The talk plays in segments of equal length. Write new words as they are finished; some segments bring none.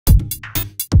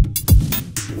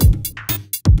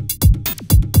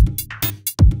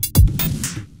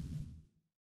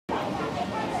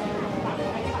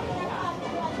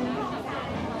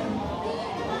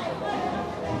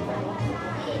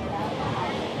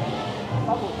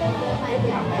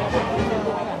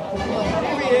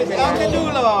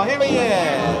Here he is.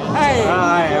 Hey.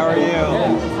 Hi, how are you?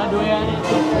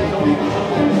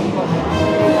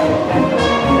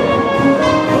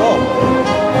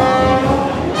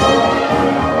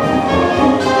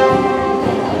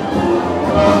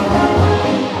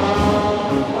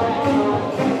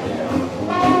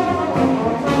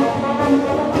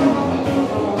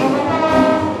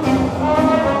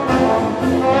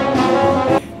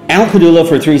 Al Cadulo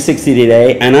for 360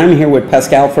 Today, and I'm here with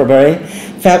Pascale Fabre.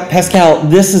 Pascale,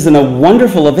 this is a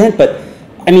wonderful event, but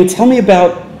I mean, tell me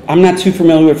about, I'm not too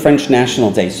familiar with French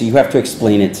National Day, so you have to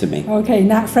explain it to me. Okay,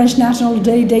 French National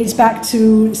Day dates back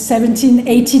to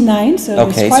 1789, so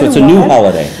okay, it's quite so it's a new while.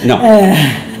 holiday. No.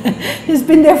 It's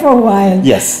been there for a while.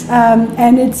 Yes.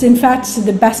 And it's in fact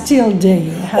the Bastille Day.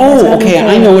 Oh, okay,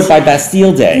 I know it by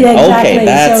Bastille Day. Yeah, exactly. Okay,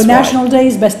 that's so why. National Day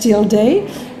is Bastille Day.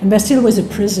 And Bastille was a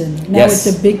prison. Now Yes.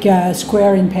 it's a big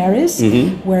square in Paris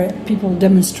where people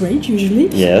demonstrate usually.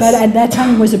 Yes. But at that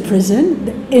time it was a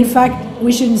prison. In fact,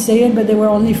 we shouldn't say it, but there were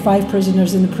only 5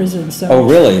 prisoners in the prison. So, Oh,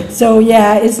 really? So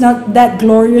yeah, it's not that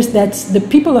glorious. That's the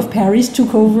people of Paris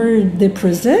took over the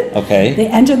prison. Okay. They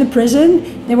entered the prison.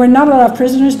 There were not a lot of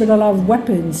prisoners, but a lot of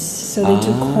weapons. So they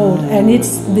took hold. And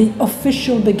it's the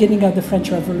official beginning of the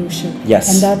French Revolution. Yes.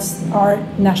 And that's our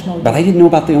national day. But I didn't know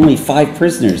about the only 5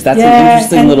 prisoners. That's an Yeah,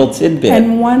 interesting little tidbit.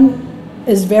 And one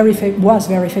is was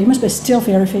very famous, but still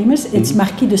very famous. It's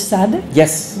Marquis de Sade,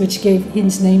 Yes. which gave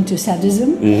his name to sadism.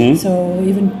 So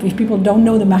even if people don't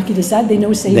know the Marquis de Sade, they know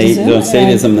They sadism. know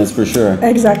sadism, that's for sure.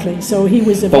 Exactly. So he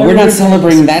was a But very we're not good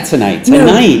celebrating man. that tonight. No,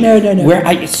 Tonight, no. Where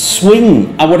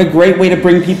swing. What a great way to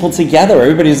bring people together.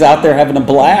 Everybody's out there having a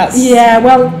blast. Yeah,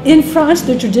 well, in France,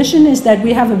 the tradition is that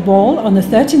we have a ball on the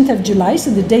 13th of July, so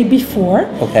the day before.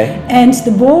 Okay. And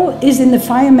the ball is in the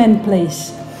fireman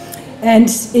place. And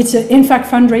it's, in fact,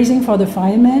 fundraising for the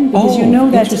firemen, because you know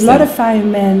that a lot of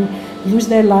firemen lose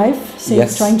their life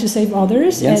trying to save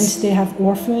others, Yes. and they have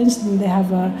orphans, and they have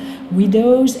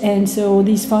widows, and so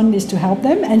this fund is to help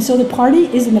them. And so the party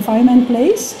is in the fireman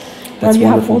place. That's you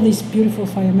have wonderful. all these beautiful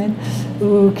firemen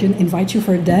who can invite you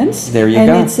for a dance. There you and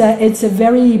go. It's a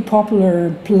very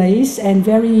popular place, and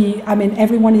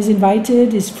everyone is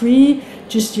invited. It's free.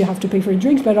 Just you have to pay for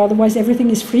drinks, but otherwise everything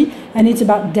is free, and it's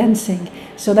about dancing.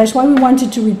 So that's why we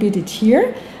wanted to repeat it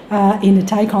here in a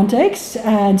Thai context.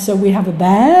 And so we have a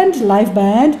band, live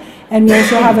band, and we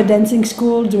also have a dancing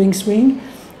school doing swing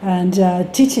and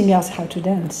teaching us how to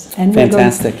dance. And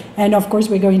Fantastic. And of course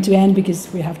we're going to end,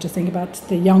 because we have to think about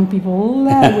the young people.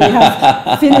 We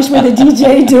have finished with the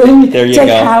DJ doing tech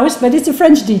house, but it's a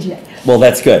French DJ. Well,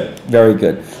 that's good. Very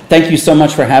good. Thank you so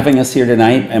much for having us here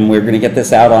tonight, and we're going to get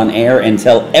this out on air and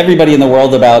tell everybody in the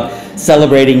world about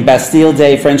celebrating Bastille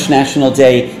Day, French National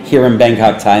Day, here in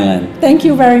Bangkok, Thailand. Thank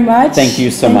you very much. Thank you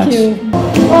so much. Thank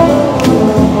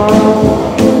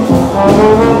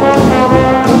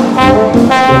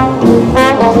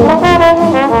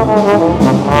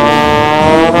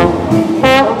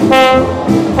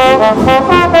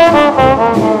you.